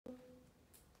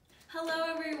Hello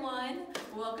everyone,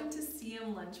 welcome to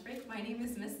CM Lunch Break. My name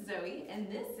is Miss Zoe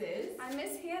and this is... I'm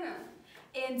Miss Hannah.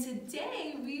 And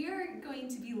today we are going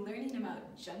to be learning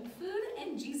about junk food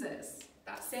and Jesus.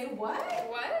 Say what?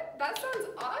 What? That sounds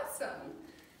awesome.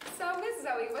 So Miss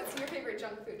Zoe, what's your favorite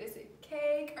junk food? Is it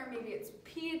cake, or maybe it's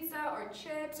pizza, or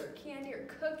chips, or candy, or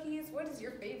cookies? What is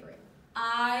your favorite?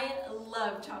 I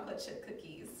love chocolate chip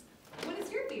cookies. What is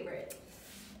your favorite?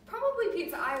 Probably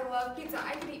pizza. I love pizza.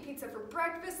 I could eat pizza for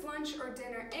breakfast, lunch, or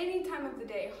dinner any time of the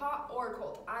day, hot or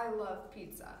cold. I love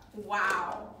pizza.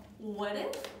 Wow. What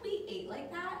if we ate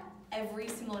like that every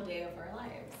single day of our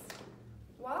lives?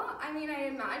 Well, I mean, I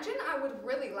imagine I would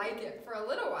really like it for a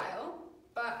little while,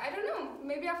 but I don't know.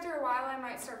 Maybe after a while I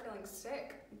might start feeling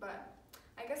sick, but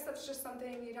I guess that's just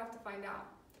something you'd have to find out.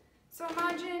 So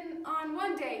imagine on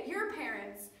one day your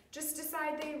parents just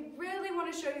decide they really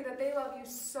want to show you that they love you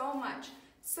so much.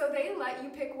 So they let you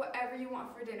pick whatever you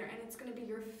want for dinner, and it's going to be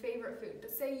your favorite food.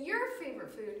 But say your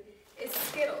favorite food is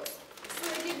Skittles. So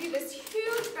they give you this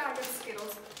huge bag of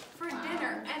Skittles for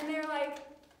dinner, and they're like,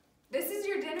 this is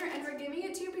your dinner, and we're giving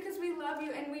it to you because we love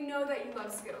you, and we know that you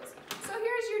love Skittles. So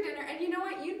here's your dinner, and you know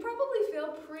what? You'd probably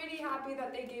feel pretty happy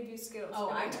that they gave you Skittles for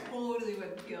dinner. I totally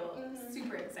would feel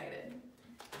super excited.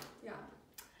 Yeah.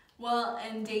 Well,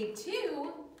 and day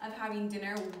 2 of having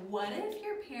dinner, what if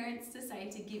your parents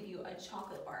decide to give you a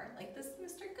chocolate bar, like this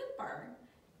Mr. Good bar?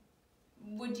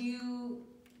 Do you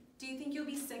think you'll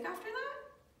be sick after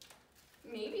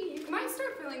that? Maybe. You might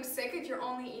start feeling sick if you're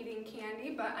only eating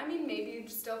candy, but I mean, maybe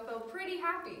you'd still feel pretty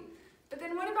happy. But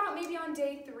then what about maybe on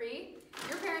day 3,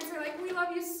 your parents are like, we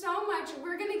love you so much,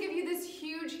 we're gonna give you this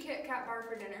huge Kit Kat bar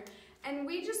for dinner, and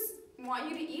we just want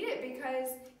you to eat it because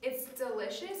it's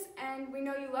delicious and we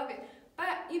know you love it.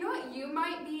 But you know what? You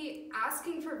might be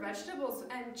asking for vegetables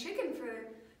and chicken for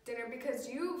dinner because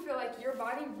you feel like your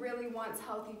body really wants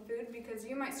healthy food because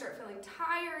you might start feeling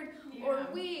tired or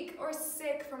weak or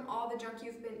sick from all the junk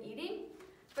you've been eating.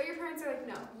 But your parents are like,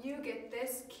 no, you get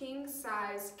this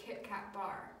king-size Kit Kat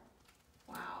bar.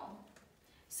 Wow.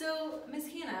 So, Miss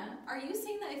Hannah, are you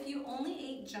saying that if you only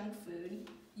ate junk food,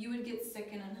 you would get sick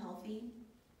and unhealthy?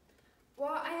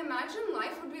 Well, I imagine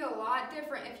life would be a lot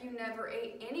different if you never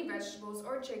ate any vegetables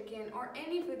or chicken or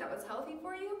any food that was healthy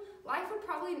for you. Life would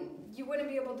you wouldn't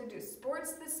be able to do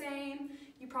sports the same.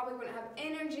 You probably wouldn't have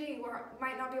energy. You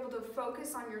might not be able to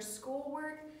focus on your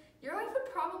schoolwork. Your life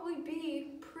would probably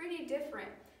be pretty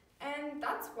different. And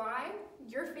that's why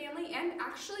your family and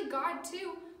actually God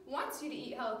too wants you to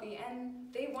eat healthy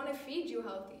and they want to feed you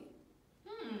healthy.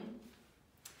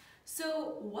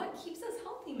 So what keeps us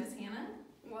healthy, Miss Hannah?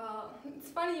 Well, it's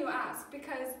funny you ask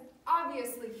because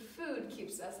obviously food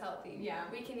keeps us healthy. Yeah.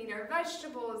 We can eat our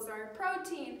vegetables, our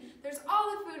protein. There's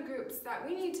all the food groups that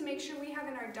we need to make sure we have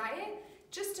in our diet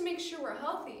just to make sure we're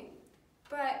healthy.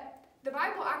 But the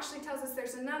Bible actually tells us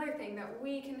there's another thing that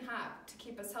we can have to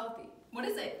keep us healthy. What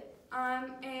is it?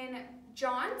 In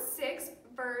John 6,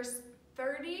 verse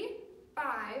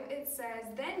 35, it says,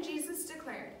 "Then Jesus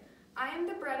declared, I am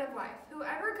the bread of life.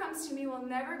 Whoever comes to me will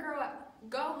never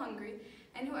go hungry,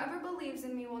 and whoever believes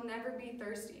in me will never be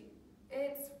thirsty."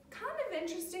 It's kind of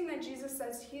interesting that Jesus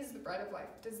says he's the bread of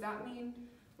life. Does that mean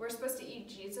we're supposed to eat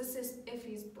Jesus if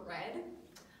he's bread?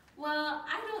 Well,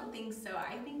 I don't think so.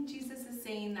 I think Jesus is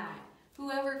saying that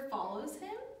whoever follows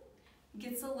him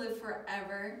gets to live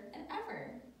forever and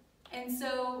ever. And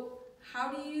so,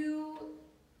 how do you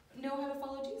know how to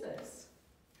follow Jesus?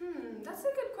 That's a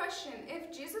good question.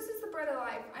 If Jesus is the bread of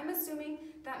life, I'm assuming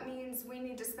that means we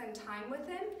need to spend time with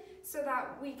him so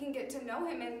that we can get to know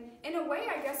him. And in a way,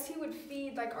 I guess he would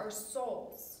feed like our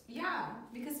souls. Yeah,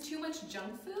 because too much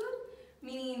junk food,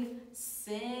 meaning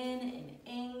sin and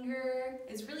anger,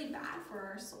 is really bad for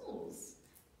our souls.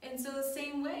 And so the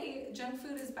same way junk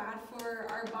food is bad for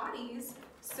our bodies,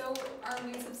 so are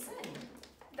ways of sin.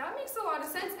 That makes a lot of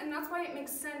sense, and that's why it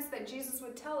makes sense that Jesus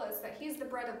would tell us that he's the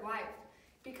bread of life,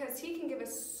 because he can give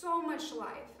us so much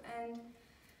life.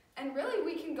 And really,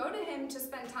 we can go to him to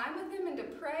spend time with him and to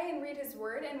pray and read his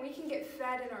word, and we can get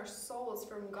fed in our souls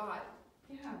from God.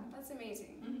 Yeah. That's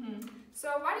amazing.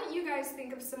 So why don't you guys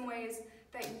think of some ways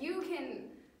that you can,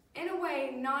 in a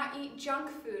way, not eat junk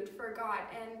food for God,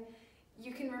 and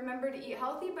you can remember to eat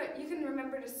healthy, but you can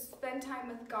remember to spend time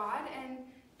with God and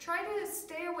try to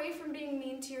stay away from being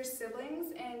mean to your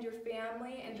siblings and your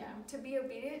family and to be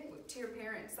obedient to your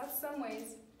parents. That's some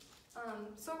ways.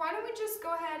 So why don't we just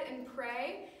go ahead and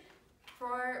pray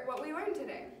for what we learned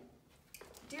today.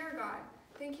 Dear God,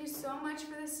 thank you so much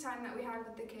for this time that we had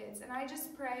with the kids. And I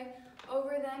just pray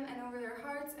over them and over their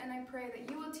hearts, and I pray that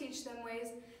you will teach them ways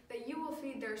that you will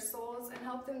feed their souls and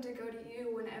help them to go to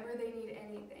you whenever they need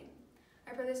anything.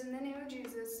 I pray this in the name of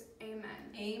Jesus. Amen.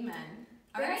 Amen.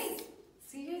 All right.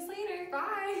 See you guys later. Bye.